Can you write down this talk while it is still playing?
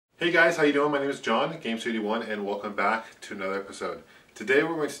Hey guys, how you doing? My name is John, Gamester81, and welcome back to another episode. Today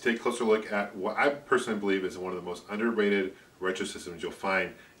we're going to take a closer look at what I personally believe is one of the most underrated retro systems you'll find,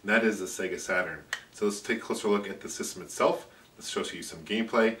 and that is the Sega Saturn. So let's take a closer look at the system itself. Let's show you some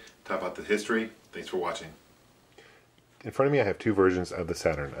gameplay, talk about the history. Thanks for watching. In front of me I have two versions of the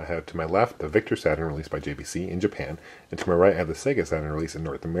Saturn. I have to my left the Victor Saturn released by JVC in Japan, and to my right I have the Sega Saturn released in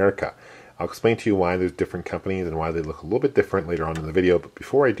North America. I'll explain to you why there's different companies and why they look a little bit different later on in the video, but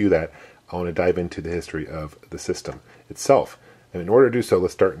before I do that, I want to dive into the history of the system itself. And in order to do so,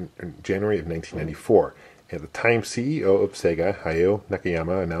 let's start in January of 1994. At the time, CEO of Sega, Hayao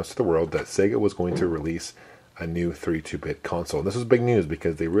Nakayama, announced to the world that Sega was going to release a new 32-bit console. And this was big news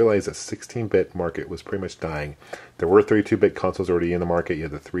because they realized that 16-bit market was pretty much dying. There were 32-bit consoles already in the market. You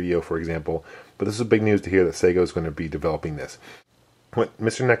had the 3DO, for example. But this was big news to hear that Sega was going to be developing this. What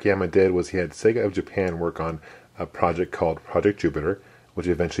Mr. Nakayama did was he had Sega of Japan work on a project called Project Jupiter, which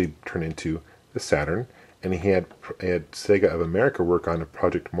eventually turned into the Saturn. And he had Sega of America work on a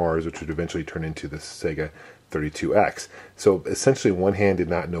Project Mars, which would eventually turn into the Sega 32X. So essentially one hand did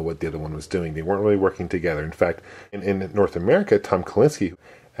not know what the other one was doing. They weren't really working together. In fact, in North America, Tom Kalinske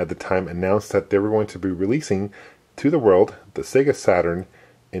at the time announced that they were going to be releasing to the world the Sega Saturn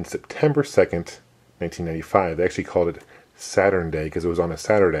in September 2nd, 1995. They actually called it Saturn Day because it was on a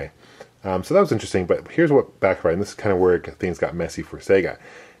Saturday. So that was interesting, but here's what backfired, and this is kind of where things got messy for Sega.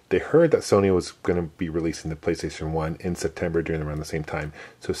 They heard that Sony was going to be releasing the PlayStation 1 in September during around the same time.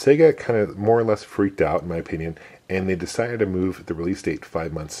 So Sega kind of more or less freaked out, in my opinion, and they decided to move the release date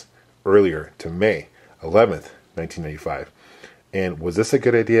 5 months earlier to May 11th, 1995. And was this a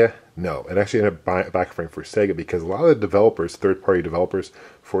good idea? No. It actually ended up backfiring for Sega because a lot of the developers, third-party developers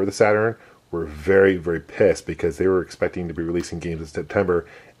for the Saturn, were very, very pissed because they were expecting to be releasing games in September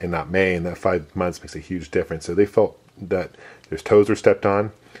and not May, and that 5 months makes a huge difference. So they felt that their toes were stepped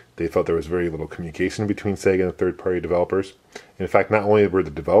on. They felt there was very little communication between Sega and the third-party developers. And in fact, not only were the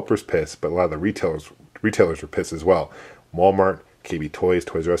developers pissed, but a lot of the retailers were pissed as well. Walmart, KB Toys,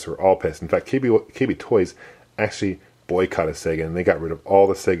 Toys R Us were all pissed. In fact, KB Toys actually boycotted Sega, and they got rid of all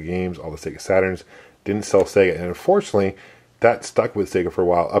the Sega games, all the Sega Saturns, didn't sell Sega. And unfortunately, that stuck with Sega for a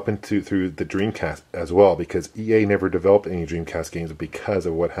while, up into through the Dreamcast as well, because EA never developed any Dreamcast games because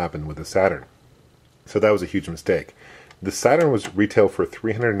of what happened with the Saturn. So that was a huge mistake. The Saturn was retailed for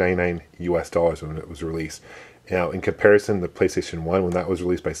 $399 US when it was released. Now, in comparison, the PlayStation 1, when that was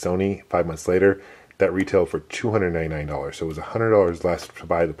released by Sony 5 months later, that retailed for $299. So it was $100 less to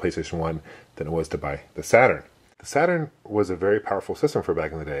buy the PlayStation 1 than it was to buy the Saturn. The Saturn was a very powerful system for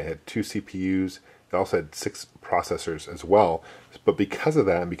back in the day. It had 2 CPUs. It also had 6 processors as well. But because of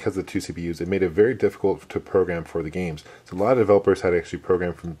that, and because of the 2 CPUs, it made it very difficult to program for the games. So a lot of developers had to actually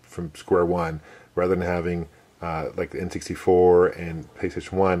program from square one, rather than having like the N64 and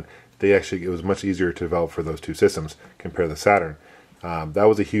PlayStation 1. It was much easier to develop for those 2 systems compared to the Saturn. That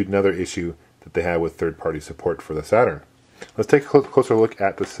was another issue that they had with third-party support for the Saturn. Let's take a closer look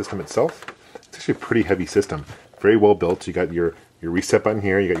at the system itself. It's actually a pretty heavy system. Very well built. You got your reset button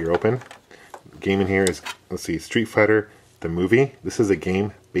here. You got your open. Game in here is, let's see, Street Fighter, the movie. This is a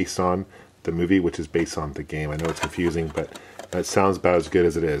game based on the movie, which is based on the game. I know it's confusing, but that sounds about as good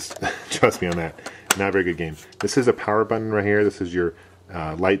as it is. Trust me on that. Not a very good game. This is a power button right here. This is your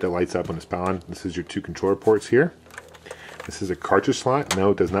light that lights up when it's on. This is your 2 controller ports here. This is a cartridge slot.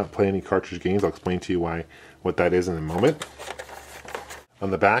 No, it does not play any cartridge games. I'll explain to you what that is in a moment.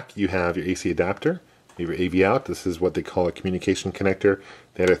 On the back, you have your AC adapter. You have your AV out. This is what they call a communication connector.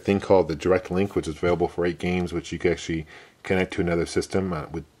 They had a thing called the Direct Link, which is available for 8 games, which you can actually connect to another system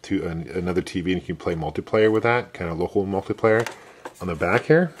with another TV, and you can play multiplayer with that, kind of local multiplayer. On the back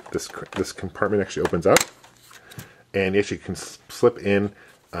here, this compartment actually opens up, and you actually can slip in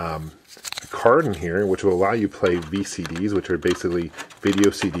a card in here, which will allow you to play VCDs, which are basically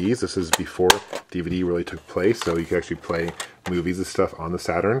video CDs. This is before DVD really took place, so you can actually play movies and stuff on the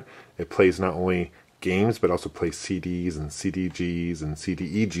Saturn. It plays not only games, but also plays CDs and CDGs and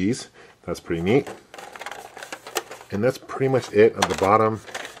CDEGs. That's pretty neat. And that's pretty much it. On the bottom,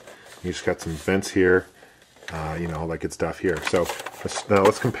 you just got some vents here, all that good stuff here. So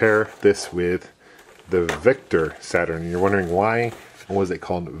let's compare this with the Victor Saturn. And you're wondering why was it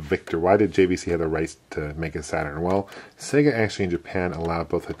called Victor? Why did JVC have the rights to make a Saturn? Well, Sega actually in Japan allowed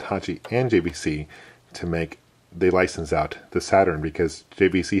both Hitachi and JVC to they licensed out the Saturn because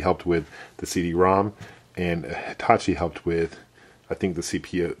JVC helped with the CD-ROM and Hitachi helped with, I think, the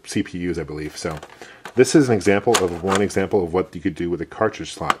CPUs, I believe. So this is one example of what you could do with a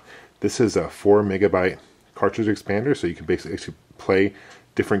cartridge slot. This is a 4 megabyte cartridge expander, so you can basically play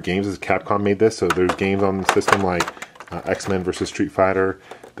different games. As Capcom made this, so there's games on the system like X-Men versus Street Fighter.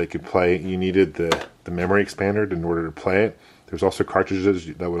 They could play. You needed the memory expander in order to play it. There's also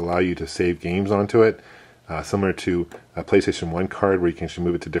cartridges that would allow you to save games onto it, similar to a PlayStation 1 card where you can actually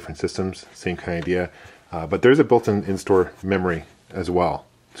move it to different systems. Same kind of idea. But there's a built-in in-store memory as well.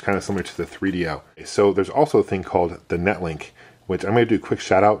 It's kind of similar to the 3DO. So there's also a thing called the Netlink, which I'm going to do a quick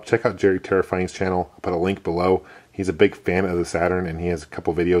shout out. Check out Jerry Terrifying's channel. I'll put a link below. He's a big fan of the Saturn, and he has a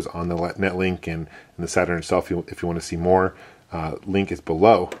couple videos on the Netlink and the Saturn itself if you want to see more. Link is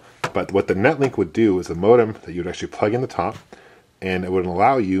below. But what the Netlink would do is a modem that you would actually plug in the top, and it would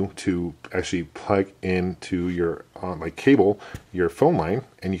allow you to actually plug into your cable, your phone line,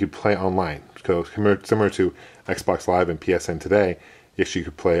 and you could play online. So similar to Xbox Live and PSN today, you actually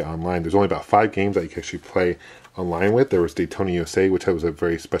could play online. There's only about 5 games that you could actually play online with. There was Daytona USA, which was a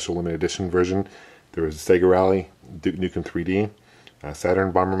very special limited edition version. There was Sega Rally, Duke Nukem 3D,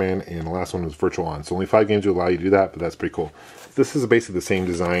 Saturn Bomberman, and the last one was Virtual On. So only 5 games will allow you to do that, but that's pretty cool. This is basically the same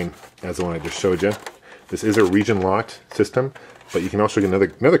design as the one I just showed you. This is a region-locked system, but you can also get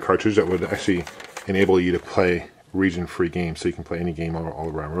another cartridge that would actually enable you to play region-free games, so you can play any game all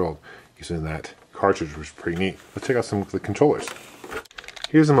around the world using that cartridge, which is pretty neat. Let's check out some of the controllers.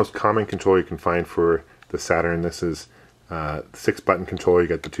 Here's the most common controller you can find for the Saturn. This is the 6-button controller. You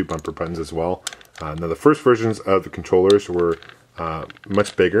got the 2 bumper buttons as well. Now the first versions of the controllers were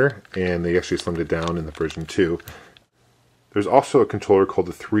much bigger, and they actually slimmed it down in the version 2. There's also a controller called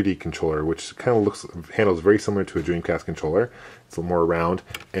the 3D controller, which kind of handles very similar to a Dreamcast controller. It's a little more round,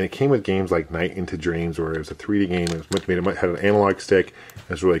 and it came with games like Night into Dreams, where it was a 3D game. It had an analog stick. It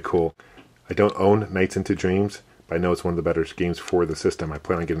was really cool. I don't own Nights into Dreams, but I know it's one of the better games for the system. I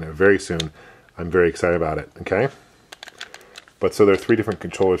plan on getting it very soon. I'm very excited about it. Okay, but so there are 3 different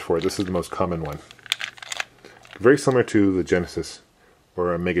controllers for it. This is the most common one. Very similar to the Genesis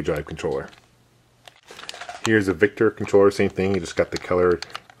or a Mega Drive controller. Here's a Victor controller, same thing. You just got the color,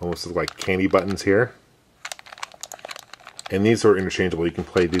 almost like candy buttons here. And these are interchangeable. You can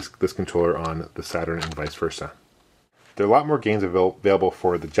play this controller on the Saturn and vice versa. There are a lot more games available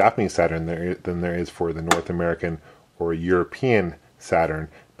for the Japanese Saturn than there is for the North American or European Saturn.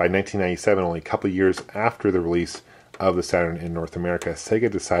 By 1997, only a couple years after the release of the Saturn in North America, Sega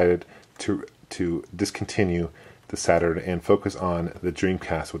decided to discontinue the Saturn and focus on the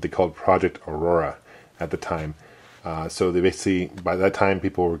Dreamcast, what they called Project Aurora at the time. So they basically, by that time,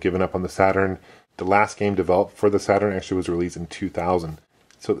 people were giving up on the Saturn. The last game developed for the Saturn actually was released in 2000.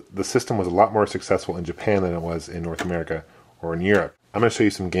 So the system was a lot more successful in Japan than it was in North America or in Europe. I'm going to show you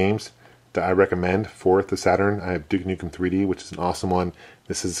some games that I recommend for the Saturn. I have Duke Nukem 3D, which is an awesome one.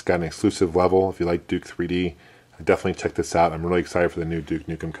 This has got an exclusive level. If you like Duke 3D, definitely check this out. I'm really excited for the new Duke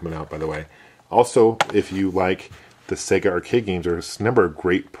Nukem coming out, by the way. Also, if you like the Sega arcade games, there's a number of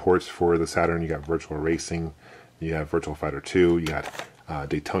great ports for the Saturn. You got Virtual Racing, you have Virtual Fighter 2, you got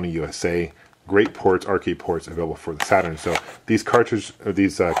Daytona USA. Great ports, arcade ports available for the Saturn. So these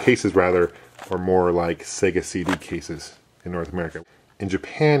cases rather, are more like Sega CD cases in North America. In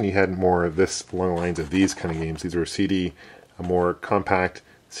Japan, you had more of this along the lines of these kind of games. These are CD, more compact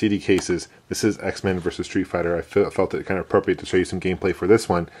CD cases. This is X-Men versus Street Fighter. I felt it kind of appropriate to show you some gameplay for this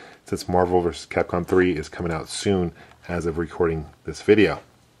one, since Marvel vs. Capcom 3 is coming out soon as of recording this video.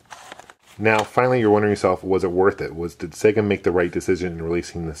 Now, finally, you're wondering yourself, was it worth it? Did Sega make the right decision in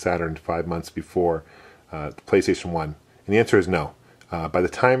releasing the Saturn 5 months before the PlayStation 1? And the answer is no. By the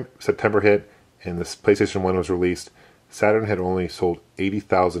time September hit and this PlayStation 1 was released, Saturn had only sold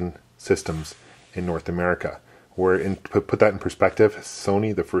 80,000 systems in North America. Where, to put that in perspective,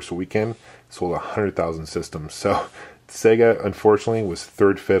 Sony, the first weekend, sold 100,000 systems. So Sega, unfortunately, was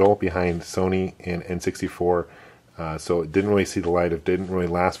third fiddle behind Sony and N64. So it didn't really see the light. It didn't really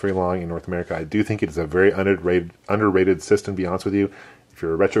last very long in North America. I do think it is a very underrated system, to be honest with you. If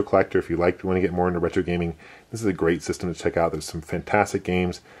you're a retro collector, if you want to get more into retro gaming, this is a great system to check out. There's some fantastic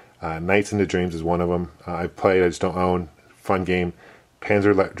games. Nights into Dreams is one of them. I've played, I just don't own. Fun game.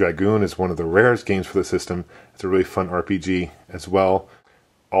 Panzer Dragoon is one of the rarest games for the system. It's a really fun RPG as well.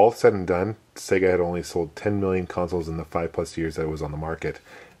 All said and done, Sega had only sold 10 million consoles in the 5+ years that it was on the market.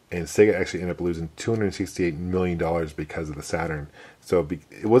 And Sega actually ended up losing $268 million because of the Saturn. So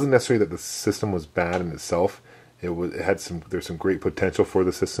it wasn't necessarily that the system was bad in itself. There's some great potential for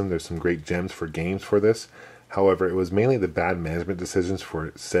the system. There's some great gems for games for this. However, it was mainly the bad management decisions for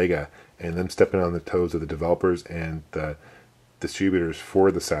Sega and them stepping on the toes of the developers and the distributors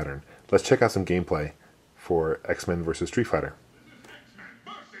for the Saturn. Let's check out some gameplay for X-Men vs. Street Fighter.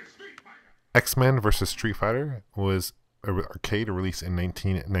 X-Men vs. Street Fighter was an arcade released in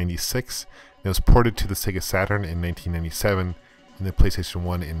 1996. It was ported to the Sega Saturn in 1997 and the PlayStation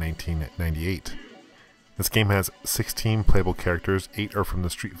 1 in 1998. This game has 16 playable characters, 8 are from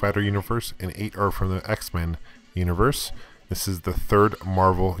the Street Fighter universe and 8 are from the X-Men universe. This is the third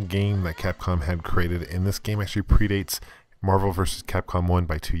Marvel game that Capcom had created, and this game actually predates Marvel vs. Capcom 1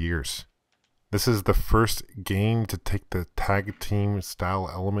 by 2 years. This is the first game to take the tag team style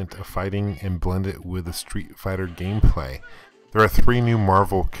element of fighting and blend it with the Street Fighter gameplay. There are 3 new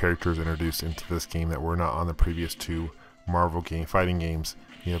Marvel characters introduced into this game that were not on the previous 2 Marvel fighting games.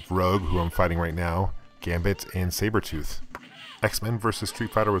 You have Rogue, who I'm fighting right now, Gambit, and Sabretooth. X-Men vs. Street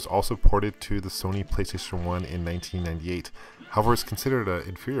Fighter was also ported to the Sony PlayStation 1 in 1998. However, it's considered an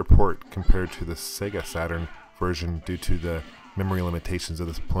inferior port compared to the Sega Saturn version due to the memory limitations of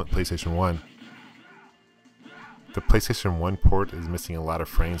the PlayStation 1. The PlayStation 1 port is missing a lot of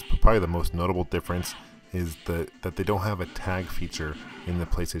frames, but probably the most notable difference is that they don't have a tag feature in the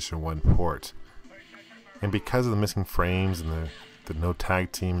PlayStation 1 port. And because of the missing frames and the no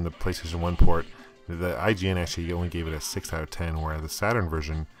tag team in the PlayStation 1 port, the IGN actually only gave it a 6 out of 10, whereas the Saturn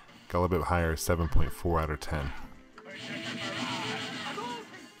version got a little bit higher, 7.4 out of 10.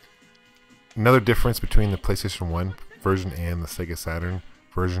 Another difference between the PlayStation 1 version and the Sega Saturn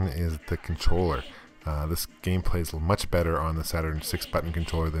version is the controller. This game plays much better on the Saturn 6-button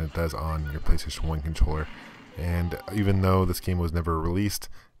controller than it does on your PlayStation 1 controller. And even though this game was never released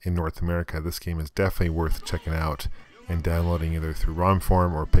in North America, this game is definitely worth checking out and downloading either through ROM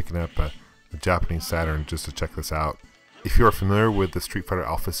form or picking up a Japanese Saturn just to check this out. If you are familiar with the Street Fighter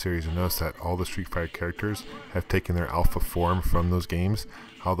Alpha series, you'll notice that all the Street Fighter characters have taken their alpha form from those games.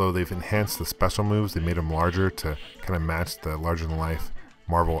 Although they've enhanced the special moves, they made them larger to kind of match the larger-than-life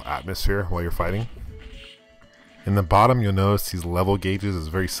Marvel atmosphere while you're fighting. In the bottom, you'll notice these level gauges is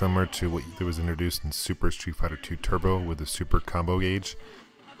very similar to what was introduced in Super Street Fighter 2 Turbo with the Super Combo gauge.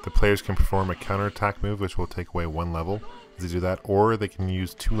 The players can perform a counterattack move which will take away 1 level as they do that, or they can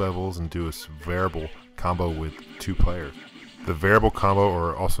use 2 levels and do a variable combo with 2 players. The variable combo,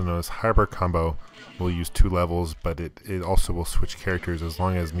 or also known as hybrid combo, will use 2 levels, but it also will switch characters as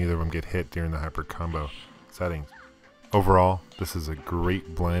long as neither of them get hit during the hybrid combo settings. Overall, this is a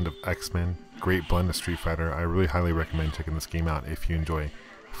great blend of X-Men, great blend of Street Fighter. I really highly recommend checking this game out if you enjoy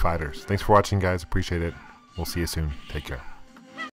fighters. Thanks for watching, guys. Appreciate it. We'll see you soon. Take care.